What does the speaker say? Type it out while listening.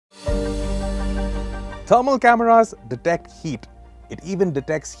Thermal cameras detect heat. It even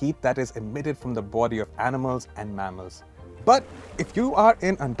detects heat that is emitted from the body of animals and mammals. But if you are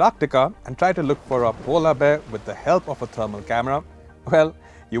in Antarctica and try to look for a polar bear with the help of a thermal camera, well,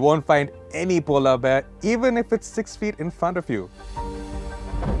 you won't find any polar bear even if it's 6 feet in front of you.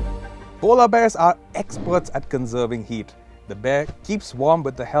 Polar bears are experts at conserving heat. The bear keeps warm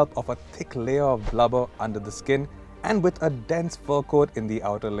with the help of a thick layer of blubber under the skin and with a dense fur coat in the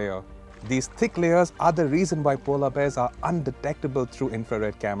outer layer. These thick layers are the reason why polar bears are undetectable through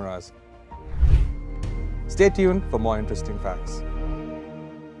infrared cameras. Stay tuned for more interesting facts.